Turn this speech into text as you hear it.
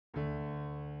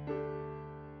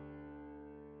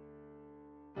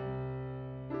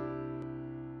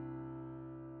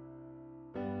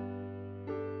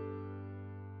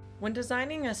When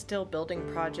designing a steel building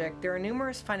project, there are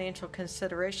numerous financial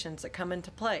considerations that come into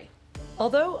play.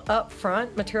 Although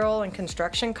upfront material and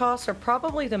construction costs are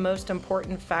probably the most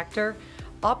important factor,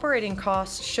 operating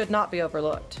costs should not be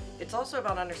overlooked. It's also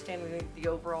about understanding the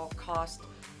overall cost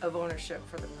of ownership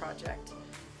for the project.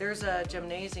 There's a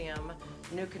gymnasium,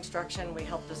 new construction, we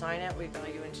helped design it, we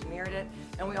value engineered it,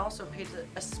 and we also paid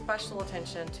a special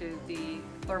attention to the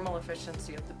thermal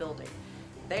efficiency of the building.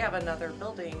 They have another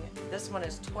building, this one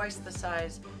is twice the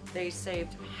size, they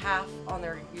saved half on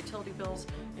their utility bills,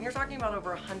 and you're talking about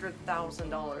over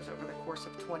 $100,000 over the course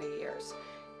of 20 years.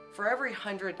 For every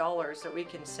 $100 that we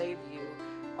can save you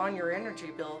on your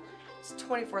energy bill, it's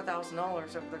 $24,000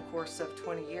 over the course of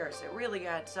 20 years. It really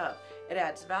adds up. It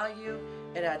adds value,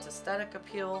 it adds aesthetic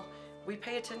appeal. We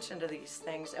pay attention to these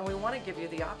things and we want to give you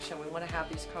the option. We want to have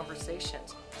these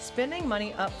conversations. Spending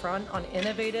money up front on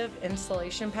innovative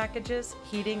installation packages,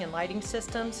 heating and lighting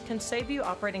systems can save you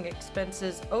operating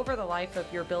expenses over the life of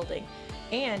your building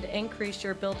and increase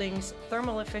your building's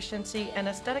thermal efficiency and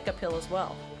aesthetic appeal as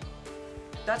well.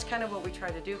 That's kind of what we try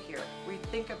to do here. We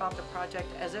think about the project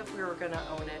as if we were going to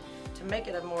own it, to make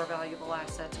it a more valuable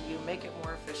asset to you, make it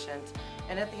more efficient,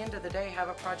 and at the end of the day have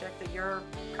a project that you're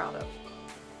proud of.